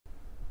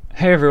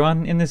Hey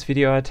everyone, in this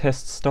video I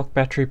test stock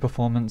battery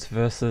performance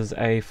versus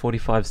a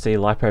 45C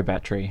lipo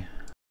battery.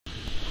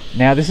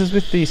 Now this is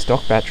with the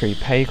stock battery.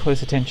 Pay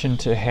close attention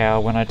to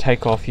how when I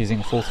take off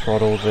using full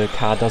throttle the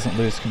car doesn't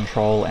lose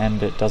control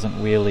and it doesn't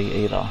wheelie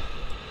either.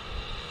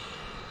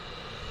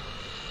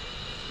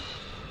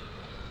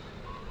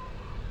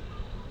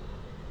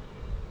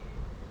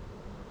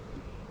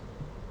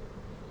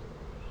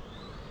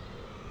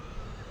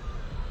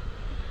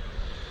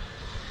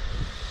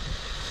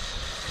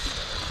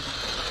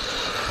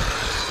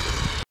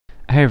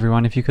 Hey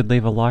everyone, if you could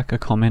leave a like, a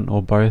comment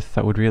or both,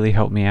 that would really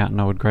help me out and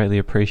I would greatly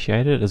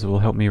appreciate it, as it will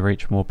help me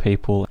reach more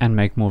people and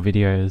make more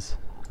videos.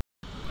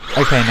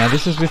 Okay, now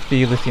this is with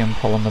the lithium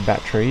polymer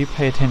battery.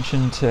 Pay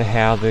attention to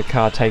how the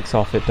car takes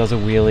off. It does a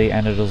wheelie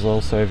and it is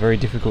also very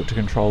difficult to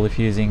control if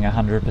using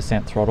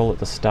 100% throttle at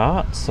the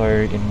start. So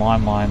in my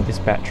mind this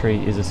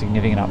battery is a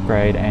significant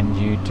upgrade and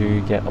you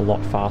do get a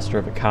lot faster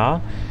of a car.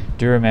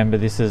 Do remember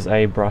this is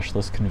a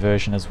brushless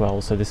conversion as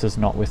well, so this is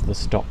not with the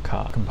stock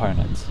car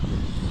components.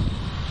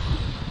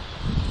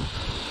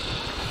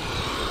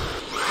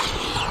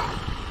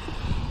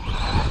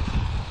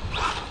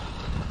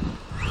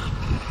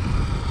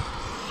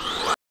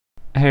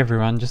 Hey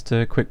everyone, just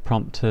a quick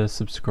prompt to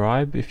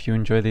subscribe if you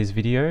enjoy these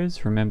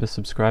videos. Remember,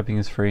 subscribing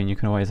is free and you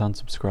can always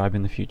unsubscribe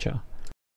in the future.